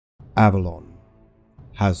Avalon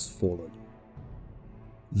has fallen.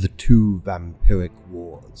 The two vampiric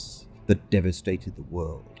wars that devastated the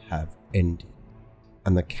world have ended,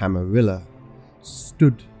 and the Camarilla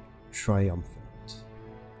stood triumphant.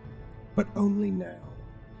 But only now,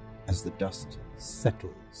 as the dust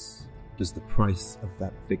settles, does the price of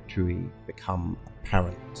that victory become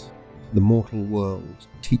apparent. The mortal world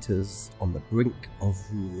teeters on the brink of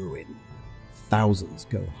ruin. Thousands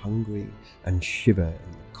go hungry and shiver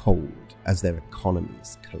in the cold as their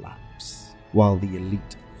economies collapse, while the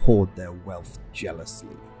elite hoard their wealth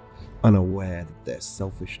jealously, unaware that their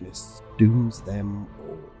selfishness dooms them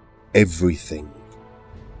all. Everything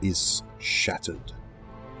is shattered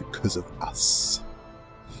because of us.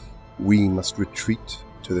 We must retreat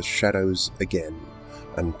to the shadows again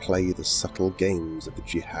and play the subtle games of the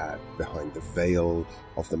jihad behind the veil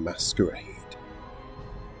of the masquerade,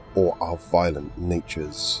 or our violent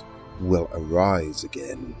natures will arise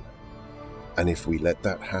again. And if we let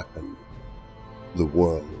that happen, the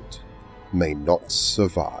world may not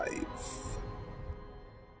survive.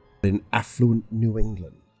 In affluent New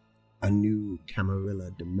England, a new Camarilla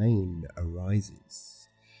domain arises.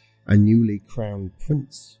 A newly crowned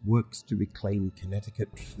prince works to reclaim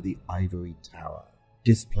Connecticut for the ivory tower.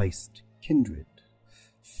 Displaced kindred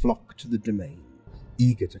flock to the domain,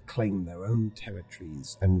 eager to claim their own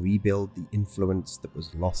territories and rebuild the influence that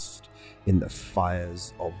was lost in the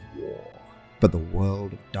fires of war. But the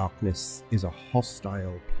world of darkness is a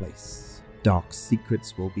hostile place. Dark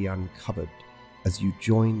secrets will be uncovered as you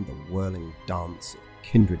join the whirling dance of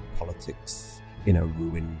kindred politics in a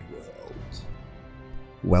ruined world.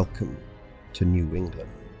 Welcome to New England.